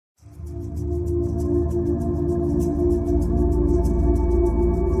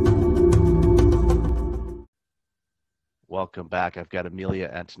welcome back. I've got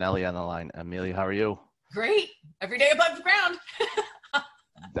Amilya Antonetti on the line. Amilya, how are you? Great. Every day above ground.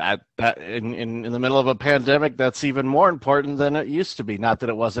 That in the middle of a pandemic, that's even more important than it used to be. Not that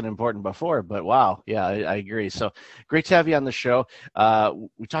it wasn't important before, but wow, yeah, I agree. So great to have you on the show.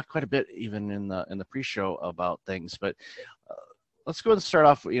 We talked quite a bit even in the pre-show about things, but let's go and start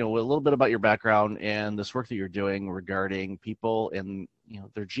off, with a little bit about your background and this work that you're doing regarding people and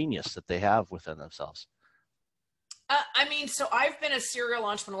their genius that they have within themselves. So I've been a serial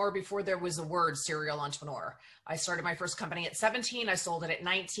entrepreneur before there was a word serial entrepreneur. I started my first company at 17. I sold it at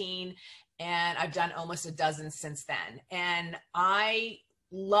 19, and I've done almost a dozen since then. And I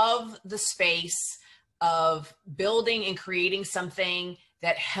love the space of building and creating something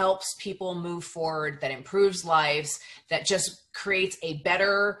that helps people move forward, that improves lives, that just creates a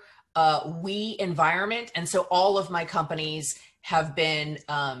better we environment. And so all of my companies have been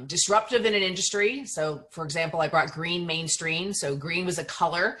disruptive in an industry. So for example, I brought green mainstream. So green was a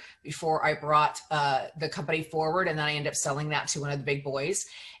color before I brought the company forward, and then I ended up selling that to one of the big boys.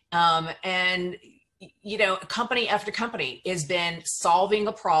 Company after company has been solving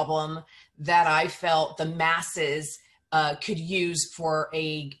a problem that I felt the masses could use for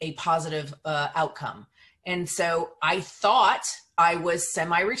a positive outcome. And so I thought I was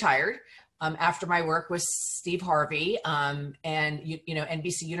semi-retired. After my work with Steve Harvey and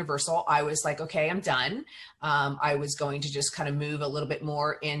NBC Universal, I was like, okay, I'm done. I was going to just kind of move a little bit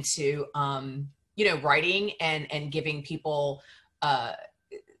more into, writing and giving people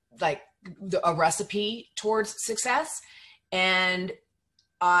like a recipe towards success. And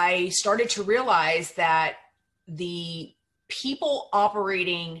I started to realize that the people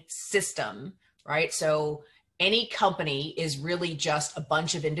operating system, right? So any company is really just a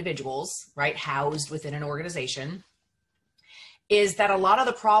bunch of individuals, right, housed within an organization, is that a lot of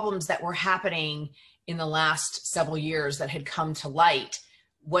the problems that were happening in the last several years that had come to light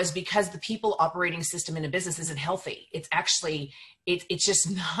was because the people operating system in a business isn't healthy. It's actually, it's just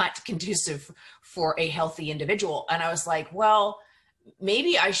not conducive for a healthy individual. And I was like, well,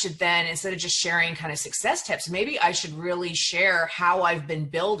 maybe I should then, instead of just sharing kind of success tips, maybe I should really share how I've been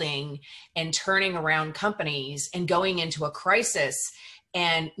building and turning around companies and going into a crisis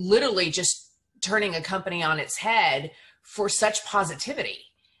and literally just turning a company on its head for such positivity.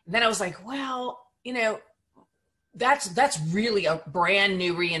 And then I was like, well, that's really a brand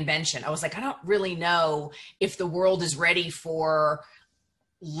new reinvention. I was like, I don't really know if the world is ready for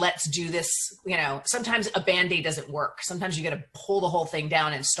let's do this. Sometimes a Band-Aid doesn't work. Sometimes you got to pull the whole thing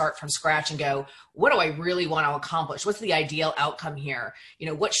down and start from scratch and go, what do I really want to accomplish? What's the ideal outcome here?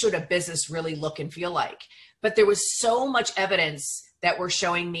 What should a business really look and feel like? But there was so much evidence that were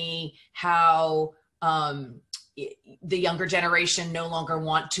showing me how the younger generation no longer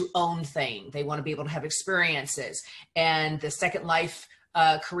want to own things. They want to be able to have experiences. And the Second Life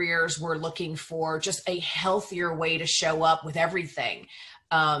careers were looking for just a healthier way to show up with everything.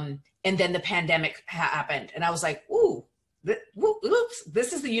 And then the pandemic happened, and I was like, ooh, oops,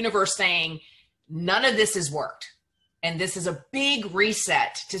 this is the universe saying none of this has worked. And this is a big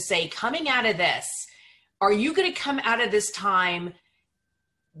reset to say, coming out of this, are you going to come out of this time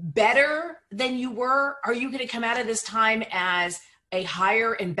better than you were? Are you going to come out of this time as a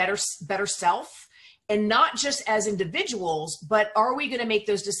higher and better self? And not just as individuals, but are we going to make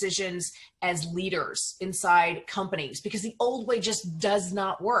those decisions as leaders inside companies? Because the old way just does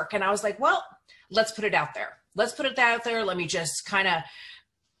not work. And I was like, well, let's put it out there. Let's put it out there. Let me just kind of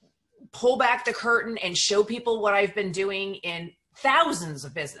pull back the curtain and show people what I've been doing in thousands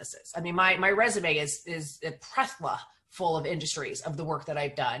of businesses. I mean, my resume is a plethora full of industries of the work that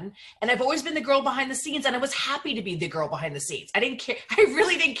I've done. And I've always been the girl behind the scenes, and I was happy to be the girl behind the scenes. I didn't care. I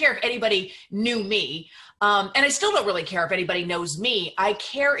really didn't care if anybody knew me. And I still don't really care if anybody knows me. I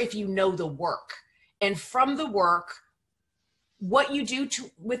care if you know the work. And from the work, what you do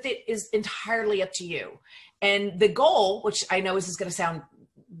with it is entirely up to you. And the goal, which I know is going to sound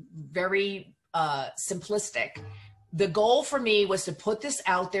very simplistic, the goal for me was to put this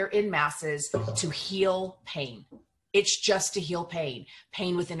out there in masses to heal pain. It's just to heal pain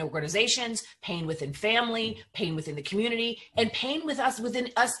within organizations, pain within family, pain within the community, and pain within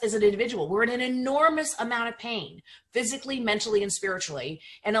us as an individual. We're in an enormous amount of pain, physically, mentally, and spiritually.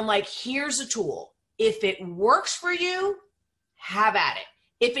 And I'm like, here's a tool. If it works for you, have at it.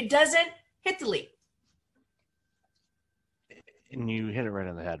 If it doesn't, hit delete. And you hit it right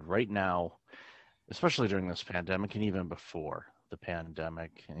on the head. Right now, especially during this pandemic and even before the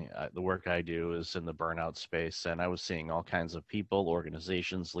pandemic, the work I do is in the burnout space, and I was seeing all kinds of people,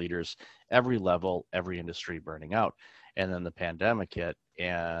 organizations, leaders, every level, every industry burning out. And then the pandemic hit,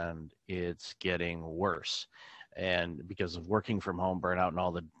 and it's getting worse. and because of working from home burnout and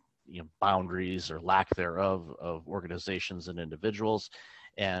all the boundaries or lack thereof of organizations and individuals,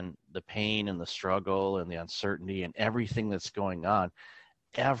 and the pain and the struggle and the uncertainty and everything that's going on.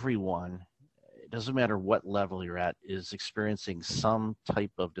 Everyone, it doesn't matter what level you're at, is experiencing some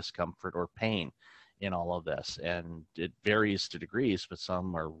type of discomfort or pain in all of this. And it varies to degrees, but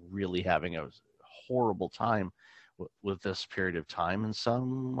some are really having a horrible time with this period of time, and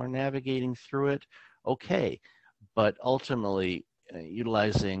some are navigating through it okay. But ultimately,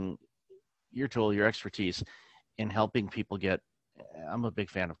 utilizing your tool, your expertise in helping people get, I'm a big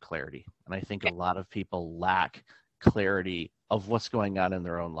fan of clarity. And I think a lot of people lack clarity of what's going on in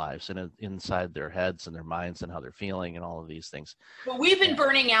their own lives and inside their heads and their minds and how they're feeling and all of these things. Well, we've been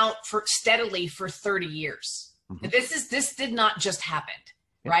burning out steadily for 30 years. Mm-hmm. This did not just happen,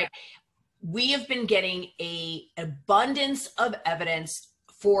 right? We have been getting an abundance of evidence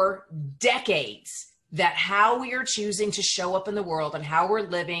for decades that how we are choosing to show up in the world and how we're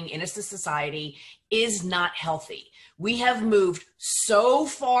living in a society is not healthy. We have moved so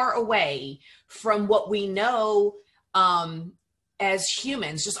far away from what we know as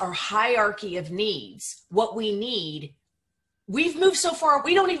humans, just our hierarchy of needs, what we need. We've moved so far,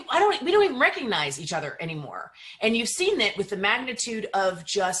 we don't even recognize each other anymore. And you've seen that with the magnitude of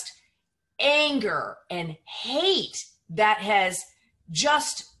just anger and hate that has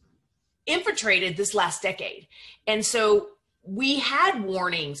just infiltrated this last decade. And so we had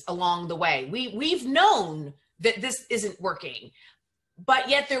warnings along the way. We've known that this isn't working, but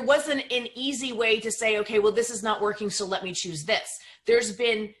yet there wasn't an easy way to say, okay, well, this is not working, so let me choose this. There's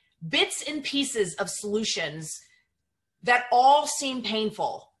been bits and pieces of solutions that all seem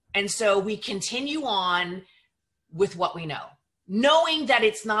painful. And so we continue on with what we know, knowing that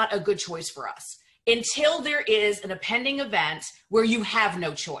it's not a good choice for us until there is an impending event where you have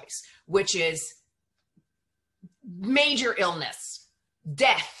no choice, which is major illness,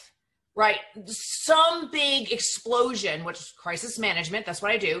 death, right? Some big explosion, which is crisis management, that's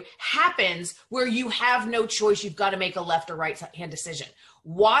what I do, happens where you have no choice. You've got to make a left or right hand decision.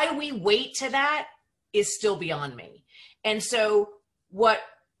 Why we wait to that is still beyond me. And so what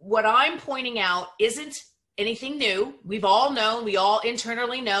I'm pointing out isn't anything new. We've all known, we all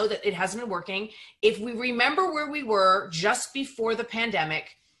internally know that it hasn't been working. If we remember where we were just before the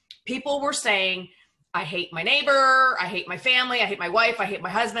pandemic, people were saying, I hate my neighbor, I hate my family, I hate my wife, I hate my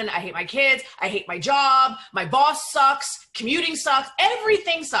husband, I hate my kids, I hate my job, my boss sucks, commuting sucks,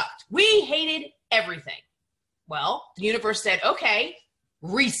 everything sucked. We hated everything. Well, the universe said, okay,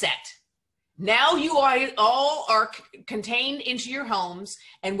 reset. Now you all are contained into your homes,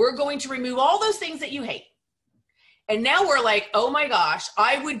 and we're going to remove all those things that you hate. And now we're like, oh my gosh,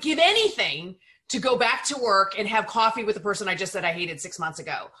 I would give anything to go back to work and have coffee with the person I just said I hated 6 months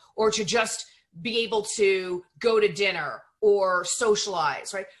ago, or to just be able to go to dinner or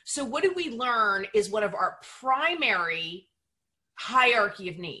socialize, right? So what did we learn is one of our primary hierarchy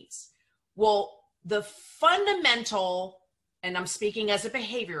of needs. Well, the fundamental, and I'm speaking as a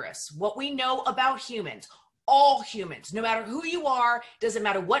behaviorist, what we know about humans, all humans, no matter who you are, doesn't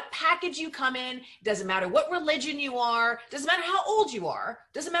matter what package you come in, doesn't matter what religion you are, doesn't matter how old you are,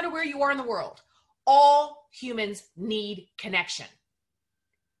 doesn't matter where you are in the world, all humans need connection.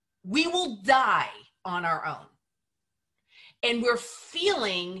 We will die on our own. And we're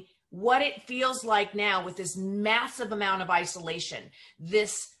feeling what it feels like now with this massive amount of isolation,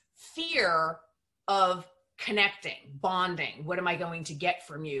 this fear of connecting, bonding. What am I going to get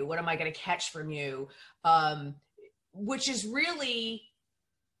from you? What am I going to catch from you? Which is really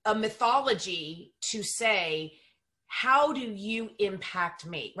a mythology to say, how do you impact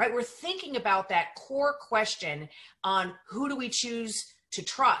me, right? We're thinking about that core question on who do we choose to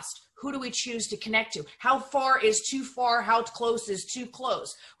trust? Who do we choose to connect to? How far is too far? How close is too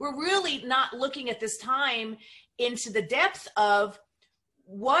close? We're really not looking at this time into the depth of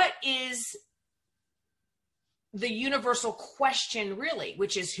what is the universal question really,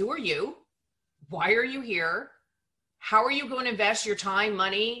 which is, who are you? Why are you here? How are you going to invest your time,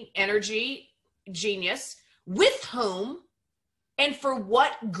 money, energy, genius? With whom? And for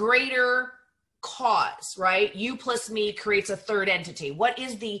what greater cause, right? You plus me creates a third entity. What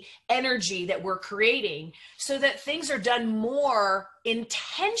is the energy that we're creating so that things are done more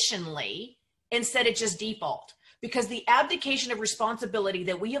intentionally instead of just default? Because the abdication of responsibility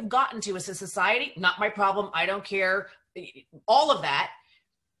that we have gotten to as a society, not my problem, I don't care, all of that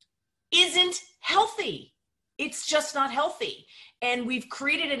isn't healthy. It's just not healthy. And we've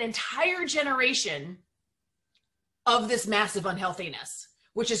created an entire generation of this massive unhealthiness,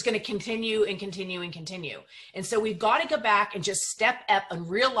 which is going to continue and continue and continue. And so we've got to go back and just step up and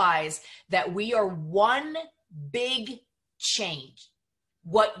realize that we are one big change.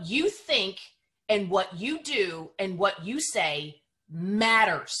 What you think and what you do and what you say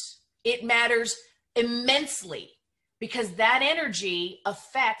matters. It matters immensely because that energy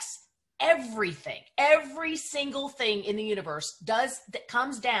affects everything. Every single thing in the universe that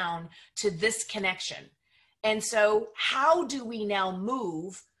comes down to this connection. And so how do we now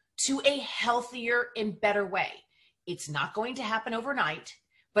move to a healthier and better way? It's not going to happen overnight,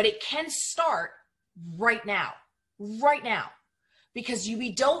 but it can start right now, because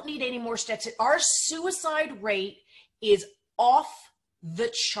we don't need any more steps. Our suicide rate is off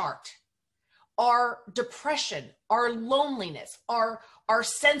the chart. Our depression, our loneliness, our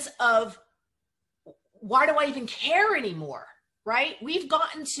sense of why do I even care anymore, right? We've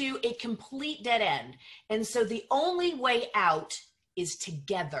gotten to a complete dead end. And so the only way out is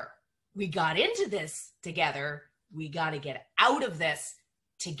together. We got into this together. We got to get out of this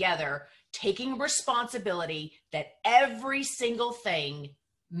together, taking responsibility that every single thing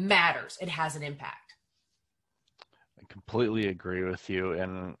matters. It has an impact. I completely agree with you.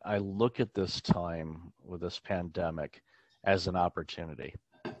 And I look at this time with this pandemic as an opportunity.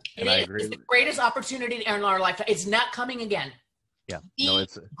 It is. It's the greatest opportunity in our lifetime. It's not coming again. Yeah.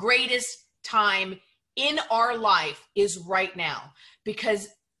 It's greatest time in our life is right now because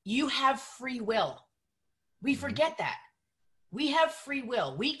you have free will. We forget that. We have free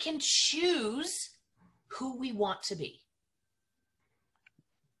will. We can choose who we want to be.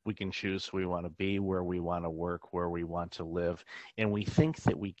 We can choose who we want to be, where we want to work, where we want to live. And we think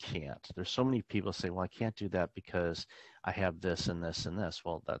that we can't. There's so many people say, well, I can't do that because I have this and this and this.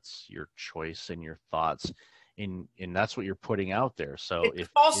 Well, that's your choice and your thoughts. And that's what you're putting out there. So it's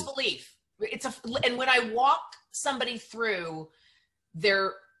a false belief. And when I walk somebody through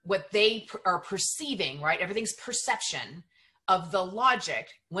what they are perceiving, right? Everything's perception of the logic.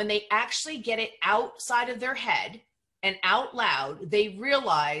 When they actually get it outside of their head and out loud, they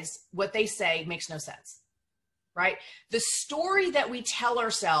realize what they say makes no sense, right? The story that we tell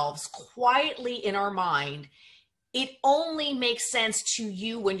ourselves quietly in our mind, it only makes sense to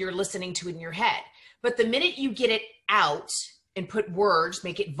you when you're listening to it in your head. But the minute you get it out and put words,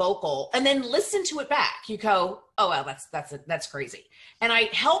 make it vocal, and then listen to it back, you go, oh, well, that's crazy. And I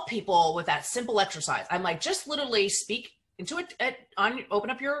help people with that simple exercise. I'm like, just literally speak into it, open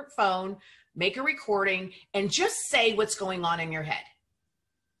up your phone, make a recording, and just say what's going on in your head.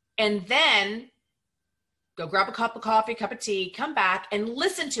 And then go grab a cup of coffee, cup of tea, come back and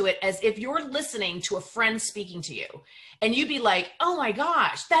listen to it as if you're listening to a friend speaking to you. And you'd be like, oh my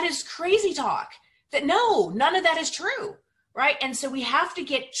gosh, that is crazy talk. That no, none of that is true, right? And so we have to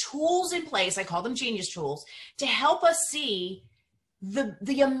get tools in place, I call them genius tools, to help us see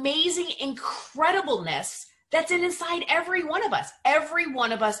the amazing incredibleness that's inside every one of us. Every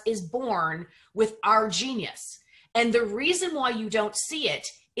one of us is born with our genius. And the reason why you don't see it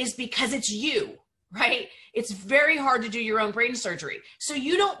is because it's you, right? It's very hard to do your own brain surgery. So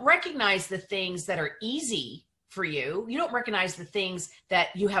you don't recognize the things that are easy for you. You don't recognize the things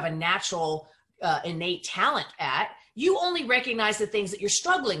that you have a natural innate talent at. You only recognize the things that you're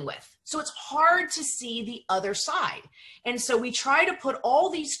struggling with. So it's hard to see the other side. And so we try to put all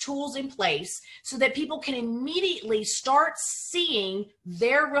these tools in place so that people can immediately start seeing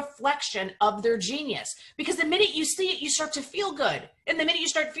their reflection of their genius. Because the minute you see it, you start to feel good. And the minute you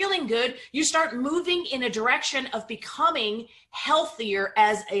start feeling good, you start moving in a direction of becoming healthier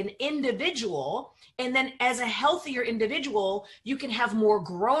as an individual. And then as a healthier individual, you can have more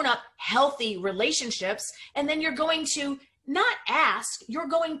grown-up, healthy relationships. And then you're going to not ask, you're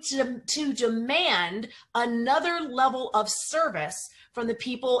going to demand another level of service from the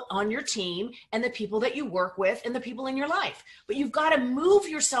people on your team and the people that you work with and the people in your life. But you've got to move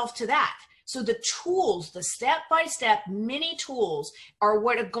yourself to that. So the tools, the step-by-step mini tools are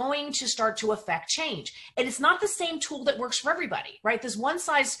what are going to start to affect change. And it's not the same tool that works for everybody, right? This one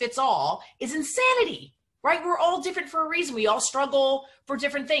size fits all is insanity, right? We're all different for a reason. We all struggle for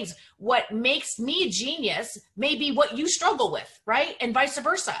different things. What makes me a genius may be what you struggle with, right? And vice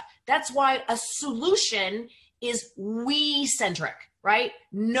versa. That's why a solution is we-centric, right?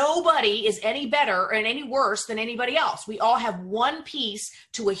 Nobody is any better and any worse than anybody else. We all have one piece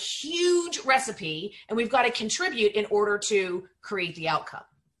to a huge recipe, and we've got to contribute in order to create the outcome.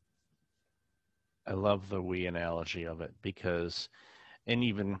 I love the we analogy of it because, and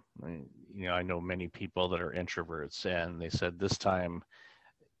even, you know, I know many people that are introverts, and they said this time,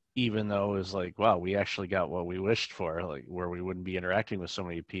 even though it was like, wow, we actually got what we wished for, like where we wouldn't be interacting with so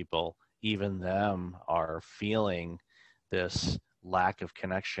many people, even them are feeling this lack of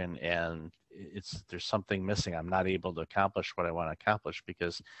connection, and there's something missing. I'm not able to accomplish what I want to accomplish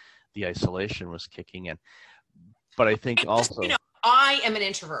because the isolation was kicking in. but I think also, I am an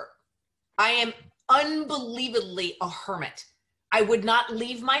introvert. I am unbelievably a hermit. I would not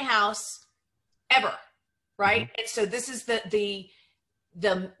leave my house ever, right? And so this is the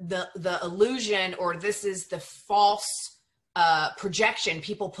illusion, or this is the false projection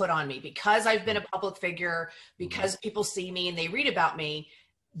people put on me because I've been a public figure, because people see me and they read about me.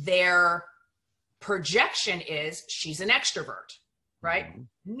 Their projection is she's an extrovert, right?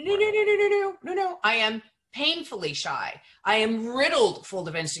 No. I am painfully shy. I am riddled full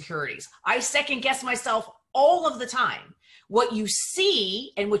of insecurities. I second guess myself all of the time. What you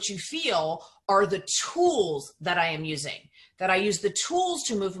see and what you feel are the tools that I am using, that I use the tools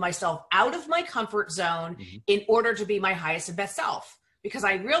to move myself out of my comfort zone in order to be my highest and best self. Because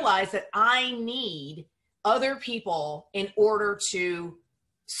I realize that I need other people in order to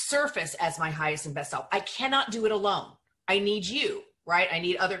surface as my highest and best self. I cannot do it alone. I need you, right? I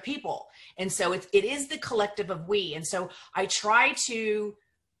need other people. And so it is the collective of we. And so I try to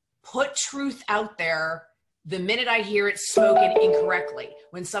put truth out there the minute I hear it spoken incorrectly.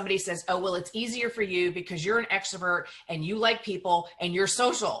 When somebody says, oh, well, it's easier for you because you're an extrovert and you like people and you're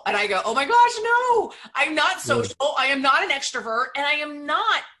social. And I go, oh my gosh, no, I'm not social. I am not an extrovert, and I am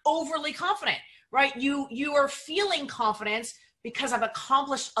not overly confident, right? You are feeling confidence because I've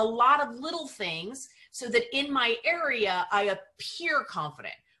accomplished a lot of little things so that in my area, I appear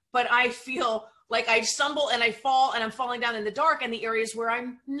confident, but I feel like I stumble and I fall and I'm falling down in the dark in the areas where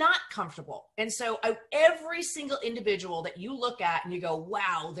I'm not comfortable. And so every single individual that you look at and you go,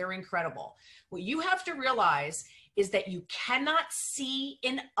 wow, they're incredible. What you have to realize is that you cannot see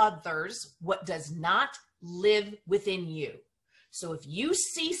in others what does not live within you. So if you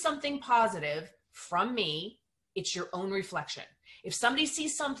see something positive from me, it's your own reflection. If somebody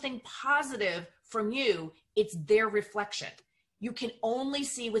sees something positive from you, it's their reflection. You can only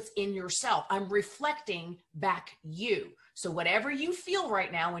see what's in yourself. I'm reflecting back you. So whatever you feel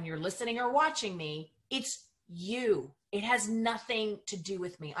right now when you're listening or watching me, it's you. It has nothing to do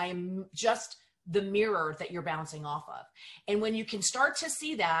with me. I am just the mirror that you're bouncing off of. And when you can start to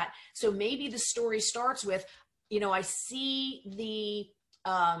see that, so maybe the story starts with, I see the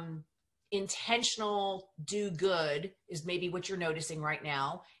intentional do good is maybe what you're noticing right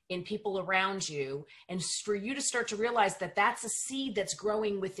now in people around you. And for you to start to realize that that's a seed that's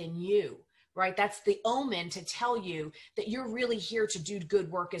growing within you, right? That's the omen to tell you that you're really here to do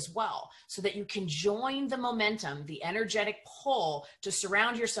good work as well, so that you can join the momentum, the energetic pull to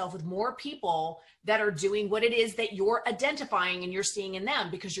surround yourself with more people that are doing what it is that you're identifying and you're seeing in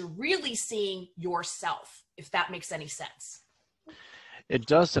them, because you're really seeing yourself, if that makes any sense. It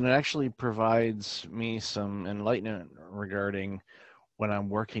does, and it actually provides me some enlightenment regarding when I'm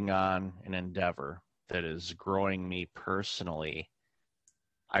working on an endeavor that is growing me personally.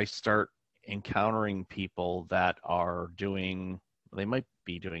 I start encountering people that are they might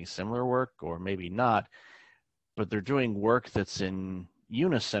be doing similar work or maybe not, but they're doing work that's in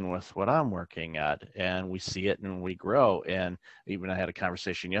unison with what I'm working at, and we see it and we grow. And even I had a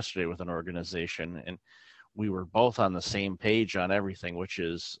conversation yesterday with an organization, and we were both on the same page on everything, which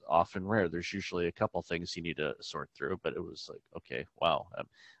is often rare. There's usually a couple things you need to sort through, but it was like, okay, wow.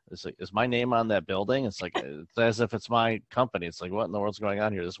 It's like, is my name on that building? It's like, it's as if it's my company. It's like, what in the world's going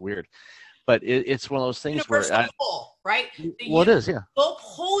on here? This is weird. But it's one of those things universal pull, right? Well, it is, yeah. Will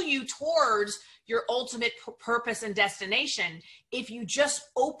pull you towards your ultimate purpose and destination if you just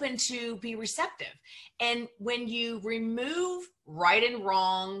open to be receptive. And when you remove right and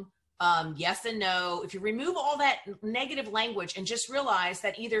wrong, yes and no, if you remove all that negative language and just realize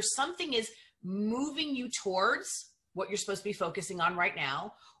that either something is moving you towards what you're supposed to be focusing on right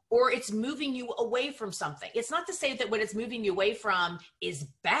now, or it's moving you away from something. It's not to say that what it's moving you away from is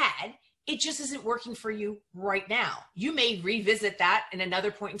bad. It just isn't working for you right now. You may revisit that in another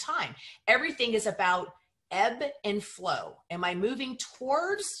point in time. Everything is about ebb and flow. Am I moving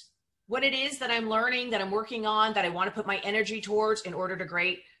towards what it is that I'm learning, that I'm working on, that I want to put my energy towards in order to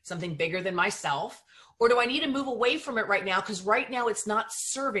create something bigger than myself? Or do I need to move away from it right now? Because right now it's not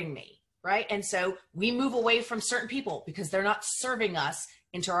serving me, right? And so we move away from certain people because they're not serving us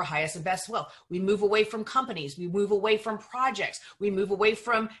into our highest and best will. We move away from companies. We move away from projects. We move away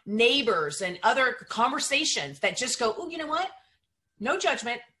from neighbors and other conversations that just go, oh, you know what? No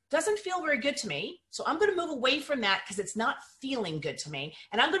judgment. Doesn't feel very good to me. So I'm going to move away from that because it's not feeling good to me.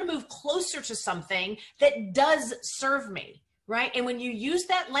 And I'm going to move closer to something that does serve me, right? And when you use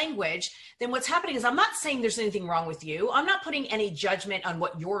that language, then what's happening is I'm not saying there's anything wrong with you. I'm not putting any judgment on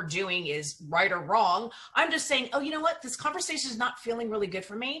what you're doing is right or wrong. I'm just saying, oh, you know what? This conversation is not feeling really good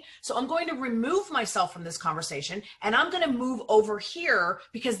for me. So I'm going to remove myself from this conversation and I'm going to move over here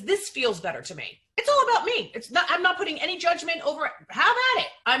because this feels better to me. It's all about me. It's not, I'm not putting any judgment over it. Have at it.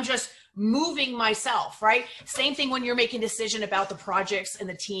 I'm just moving myself, right? Same thing when you're making a decision about the projects and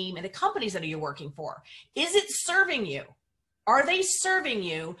the team and the companies that you're working for. Is it serving you? Are they serving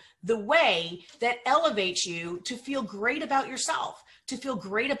you the way that elevates you to feel great about yourself, to feel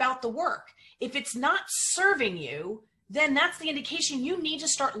great about the work? If it's not serving you, then that's the indication you need to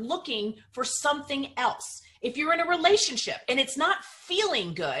start looking for something else. If you're in a relationship and it's not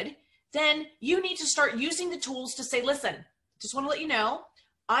feeling good, then you need to start using the tools to say, listen, just want to let you know,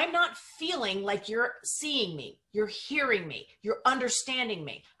 I'm not feeling like you're seeing me, you're hearing me, you're understanding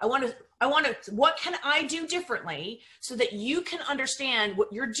me. I want to, what can I do differently so that you can understand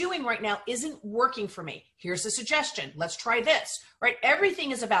what you're doing right now isn't working for me? Here's a suggestion. Let's try this, right?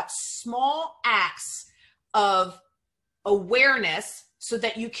 Everything is about small acts of awareness so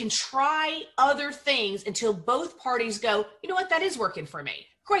that you can try other things until both parties go, you know what, that is working for me.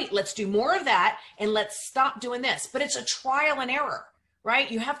 Great, let's do more of that and let's stop doing this. But it's a trial and error,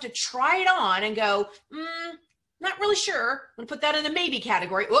 right? You have to try it on and go, not really sure. I'm gonna put that in the maybe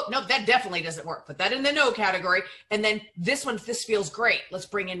category. Oh, no, that definitely doesn't work. Put that in the no category. And then this one, this feels great. Let's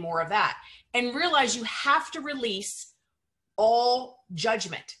bring in more of that. And realize you have to release all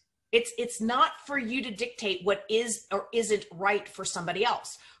judgment. It's not for you to dictate what is or isn't right for somebody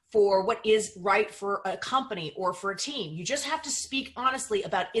else, for what is right for a company or for a team. You just have to speak honestly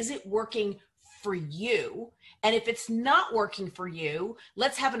about, is it working for you? And if it's not working for you,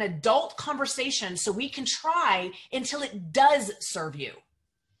 let's have an adult conversation so we can try until it does serve you.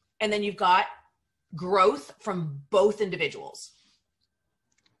 And then you've got growth from both individuals.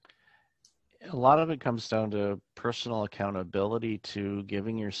 A lot of it comes down to personal accountability, to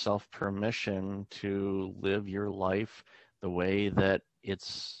giving yourself permission to live your life the way that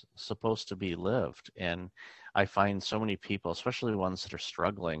it's supposed to be lived. And I find so many people, especially the ones that are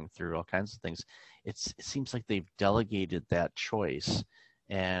struggling through all kinds of things, it seems like they've delegated that choice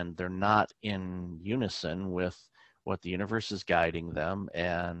and they're not in unison with what the universe is guiding them.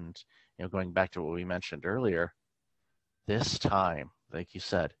 And, you know, going back to what we mentioned earlier, this time, like you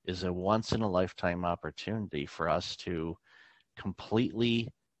said, is a once in a lifetime opportunity for us to completely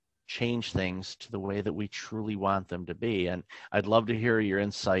change things to the way that we truly want them to be. And I'd love to hear your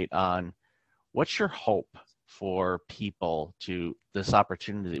insight on what's your hope for people to this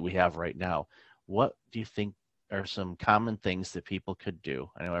opportunity that we have right now. What do you think are some common things that people could do?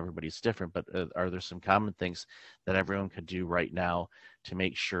 I know everybody's different, but are there some common things that everyone could do right now to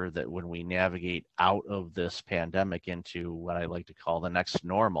make sure that when we navigate out of this pandemic into what I like to call the next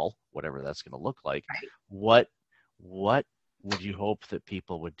normal, whatever that's going to look like, what would you hope that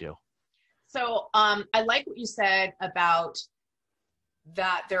people would do? So I like what you said about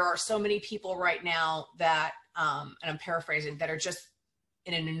that there are so many people right now that, and I'm paraphrasing, that are just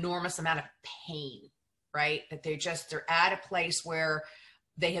in an enormous amount of pain, right? That they're at a place where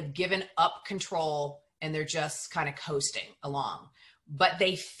they have given up control and they're just kind of coasting along. But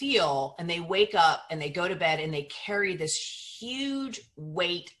they feel, and they wake up and they go to bed and they carry this huge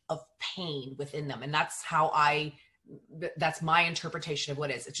weight of pain within them. And that's that's my interpretation of what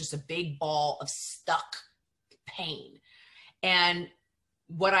it is. It's just a big ball of stuck pain. And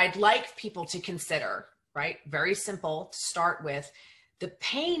what I'd like people to consider, right? Very simple to start with. The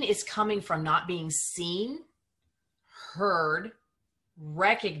pain is coming from not being seen, heard,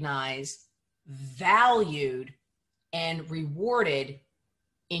 recognized, valued, and rewarded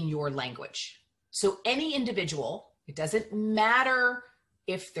in your language. So any individual, it doesn't matter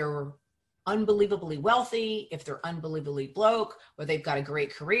if they're unbelievably wealthy, if they're unbelievably broke, or they've got a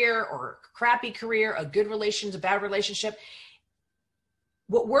great career or a crappy career, a good relationship, a bad relationship.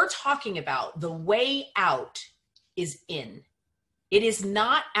 What we're talking about, the way out is in. It is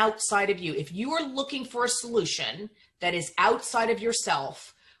not outside of you. If you are looking for a solution that is outside of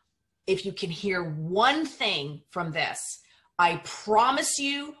yourself, if you can hear one thing from this, I promise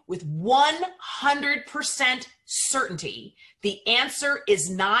you with 100% certainty, the answer is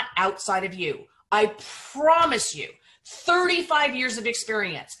not outside of you. I promise you, 35 years of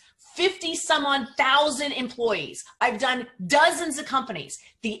experience, 50 some odd thousand employees. I've done dozens of companies.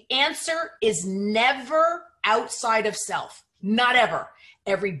 The answer is never outside of self. Not ever.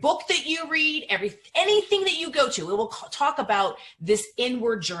 Every book that you read, anything that you go to, it will talk about this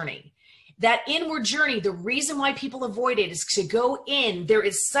inward journey. that inward journey, the reason why people avoid it is to go in. There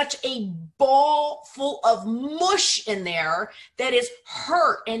is such a ball full of mush in there that is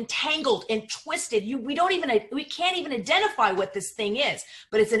hurt and tangled and twisted. We can't even identify what this thing is,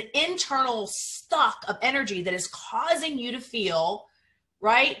 but it's an internal stock of energy that is causing you to feel,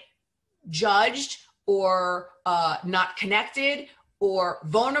 right, judged or not connected or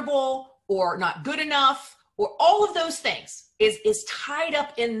vulnerable or not good enough, or all of those things is tied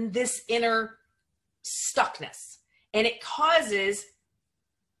up in this inner stuckness. And it causes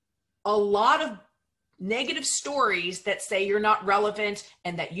a lot of negative stories that say you're not relevant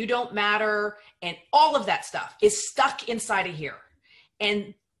and that you don't matter, and all of that stuff is stuck inside of here.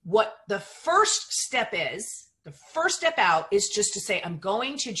 And what the first step out is just to say, I'm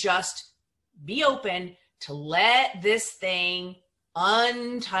going to just be open to let this thing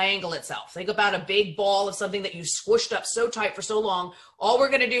untangle itself. Think about a big ball of something that you squished up so tight for so long. All we're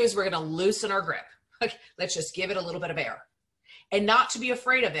going to do is we're going to loosen our grip. Let's just give it a little bit of air, and not to be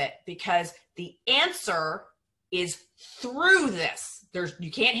afraid of it, because the answer is through this.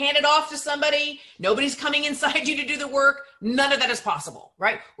 You can't hand it off to somebody. Nobody's coming inside you to do the work. None of that is possible,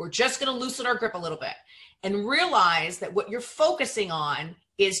 right? We're just going to loosen our grip a little bit and realize that what you're focusing on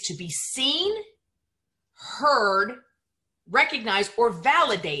is to be seen, heard, recognized, or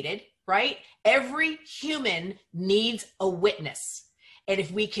validated, right? Every human needs a witness. And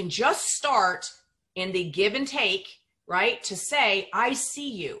if we can just start in the give and take, right, to say, I see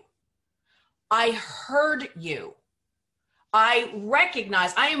you, I heard you, I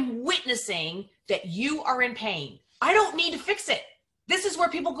recognize, I am witnessing that you are in pain. I don't need to fix it. This is where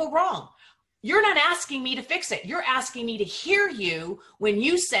people go wrong. You're not asking me to fix it. You're asking me to hear you when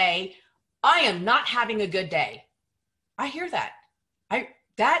you say, I am not having a good day. I hear that.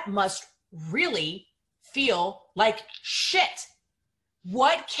 That must really feel like shit.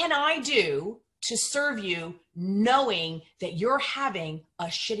 What can I do to serve you knowing that you're having a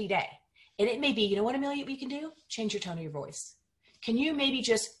shitty day? And it may be, you know what, Amelia, you can do? Change your tone of your voice. Can you maybe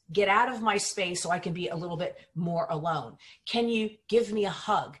just get out of my space so I can be a little bit more alone? Can you give me a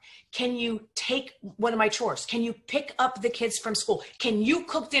hug? Can you take one of my chores? Can you pick up the kids from school? Can you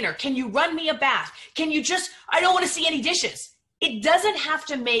cook dinner? Can you run me a bath? Can you just, I don't want to see any dishes. It doesn't have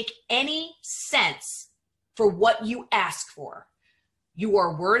to make any sense for what you ask for. You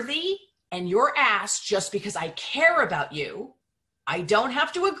are worthy and you're asked just because I care about you. I don't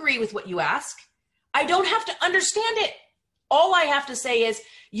have to agree with what you ask. I don't have to understand it. All I have to say is,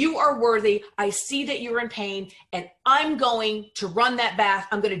 you are worthy. I see that you're in pain, and I'm going to run that bath.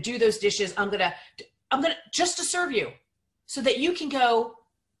 I'm going to do those dishes. I'm going to just to serve you, so that you can go,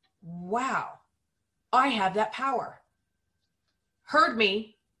 wow, I have that power. Heard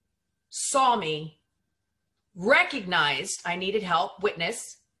me, saw me, recognized I needed help,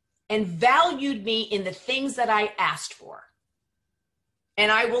 witness, and valued me in the things that I asked for. And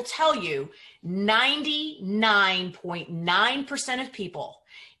I will tell you, 99.9% of people,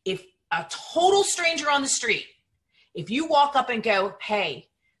 if a total stranger on the street, if you walk up and go, hey,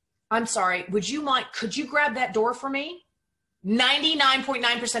 I'm sorry, would you mind, could you grab that door for me?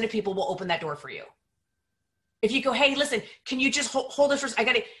 99.9% of people will open that door for you. If you go, hey, listen, can you just hold this for, I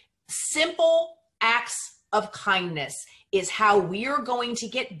got it. Simple acts of kindness is how we are going to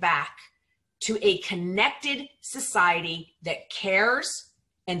get back to a connected society that cares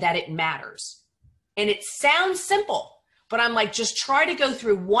and that it matters. And it sounds simple, but I'm like, just try to go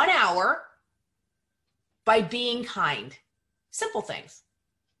through 1 hour by being kind. Simple things.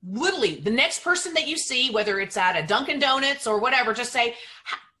 Literally, the next person that you see, whether it's at a Dunkin' Donuts or whatever, just say,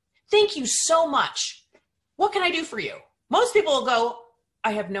 thank you so much. What can I do for you? Most people will go,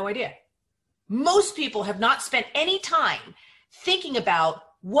 I have no idea. Most people have not spent any time thinking about,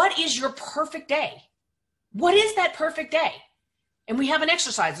 what is your perfect day? What is that perfect day? And we have an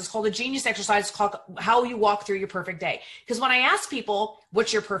exercise. It's called a genius exercise. It's called how you walk through your perfect day. Because when I ask people,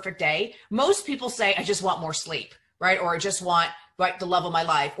 what's your perfect day? Most people say, I just want more sleep, right? Or I just want, right, the love of my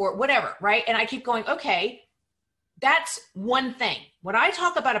life or whatever, right? And I keep going, okay, that's one thing. When I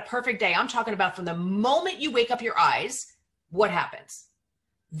talk about a perfect day, I'm talking about from the moment you wake up your eyes, what happens?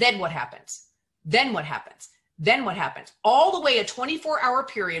 Then what happens? Then what happens? Then what happens? All the way a 24-hour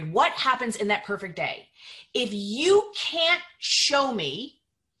period, what happens in that perfect day? If you can't show me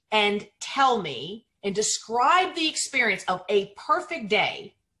and tell me and describe the experience of a perfect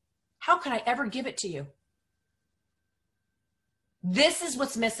day, how can I ever give it to you? This is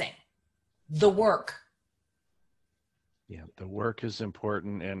what's missing. The work. Yeah, the work is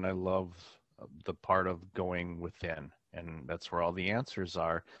important, and I love the part of going within, and that's where all the answers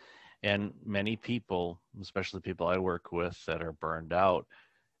are. And many people, especially people I work with that are burned out,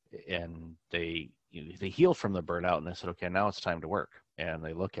 and they heal from the burnout, and they said, okay, now it's time to work. And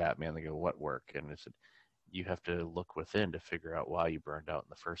they look at me and they go, what work? And I said, you have to look within to figure out why you burned out in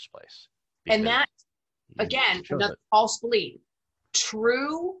the first place. And that, again, another false belief.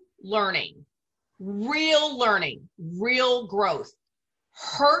 True learning, real growth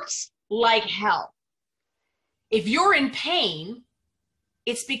hurts like hell. If you're in pain,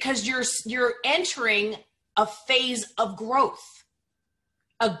 it's because you're entering a phase of growth,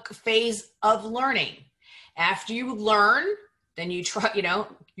 a phase of learning. After you learn, then you try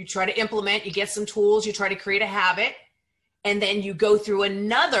to implement, you get some tools, you try to create a habit, and then you go through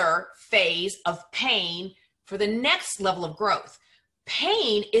another phase of pain for the next level of growth.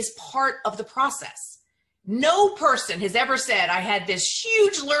 Pain is part of the process. No person has ever said, I had this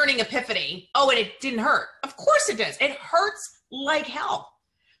huge learning epiphany. Oh, and it didn't hurt. Of course it does. It hurts like hell.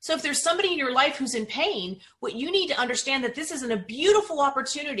 So if there's somebody in your life who's in pain, what you need to understand that this isn't a beautiful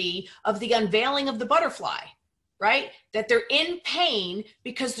opportunity of the unveiling of the butterfly, right? That they're in pain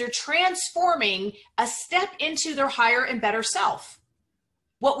because they're transforming a step into their higher and better self.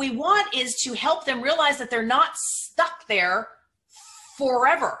 What we want is to help them realize that they're not stuck there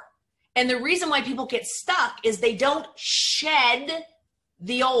forever. And the reason why people get stuck is they don't shed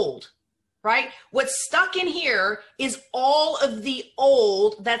the old, right? What's stuck in here is all of the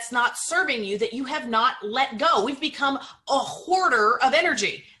old that's not serving you, that you have not let go. We've become a hoarder of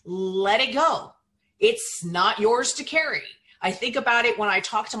energy. Let it go. It's not yours to carry. I think about it when I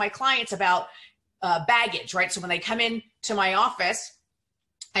talk to my clients about baggage, right? So when they come in to my office,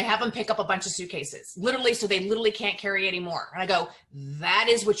 I have them pick up a bunch of suitcases, literally, so they literally can't carry anymore. And I go, that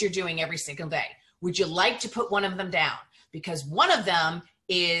is what you're doing every single day. Would you like to put one of them down? Because one of them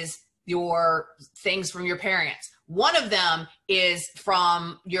is your things from your parents. One of them is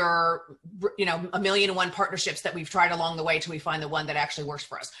from your, a million and one partnerships that we've tried along the way till we find the one that actually works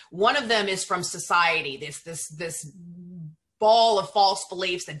for us. One of them is from society, this ball of false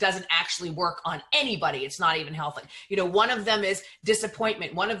beliefs that doesn't actually work on anybody. It's not even healthy. One of them is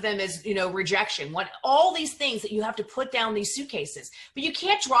disappointment. One of them is, rejection. All these things that you have to put down these suitcases, but you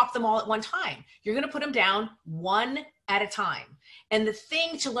can't drop them all at one time. You're going to put them down one at a time. And the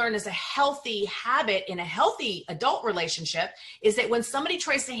thing to learn as a healthy habit in a healthy adult relationship is that when somebody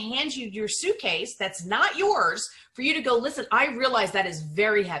tries to hand you your suitcase that's not yours, for you to go, listen, I realize that is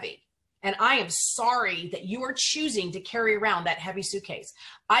very heavy. And I am sorry that you are choosing to carry around that heavy suitcase.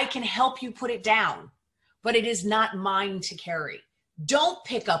 I can help you put it down, but it is not mine to carry. Don't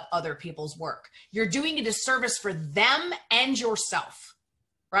pick up other people's work. You're doing a disservice for them and yourself,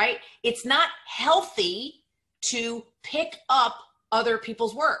 right? It's not healthy to pick up other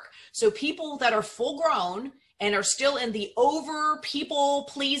people's work. So people that are full grown and are still in the over people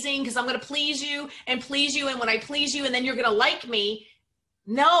pleasing, because I'm going to please you. And when I please you, and then you're going to like me.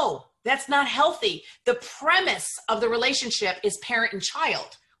 No. That's not healthy. The premise of the relationship is parent and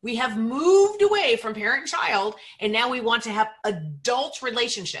child. We have moved away from parent and child, and now we want to have adult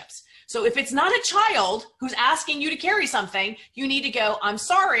relationships. So if it's not a child who's asking you to carry something, you need to go, I'm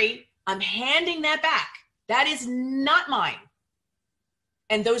sorry, I'm handing that back. That is not mine.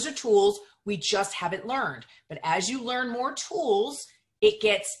 And those are tools we just haven't learned. But as you learn more tools, it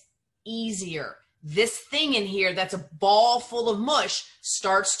gets easier. This thing in here that's a ball full of mush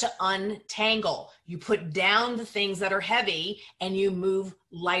starts to untangle. You put down the things that are heavy and you move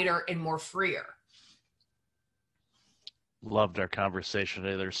lighter and more freer. Loved our conversation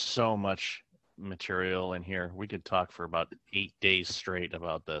today. There's so much material in here. We could talk for about 8 days straight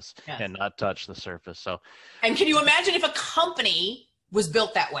about this and not touch the surface. So, and can you imagine if a company was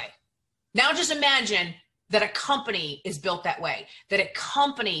built that way? Now just imagine that a company is built that way, that a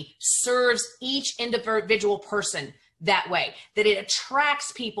company serves each individual person that way, that it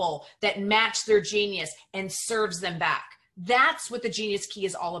attracts people that match their genius and serves them back. That's what the Genius Key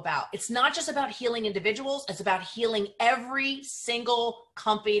is all about. It's not just about healing individuals. It's about healing every single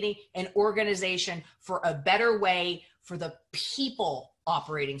company and organization for a better way for the people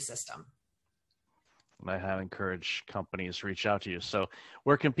operating system. I have encouraged companies to reach out to you. So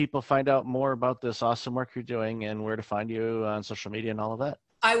where can people find out more about this awesome work you're doing and where to find you on social media and all of that?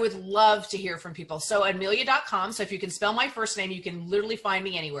 I would love to hear from people. So Amilya.com. So if you can spell my first name, you can literally find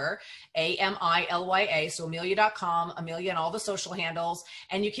me anywhere. Amilya. So Amilya.com, Amilya and all the social handles.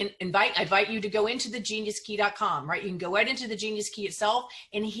 And you can I invite you to go into thegeniuskey.com, right? You can go right into the Genius Key itself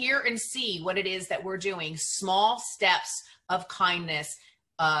and hear and see what it is that we're doing. Small steps of kindness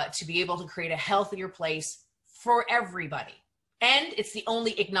to be able to create a healthier place for everybody. And it's the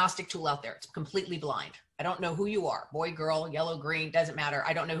only agnostic tool out there. It's completely blind. I don't know who you are, boy, girl, yellow, green, doesn't matter.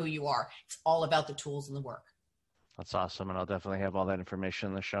 I don't know who you are. It's all about the tools and the work. That's awesome. And I'll definitely have all that information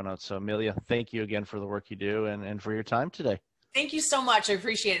in the show notes. So Amelia, thank you again for the work you do and for your time today. Thank you so much. I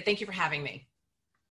appreciate it. Thank you for having me.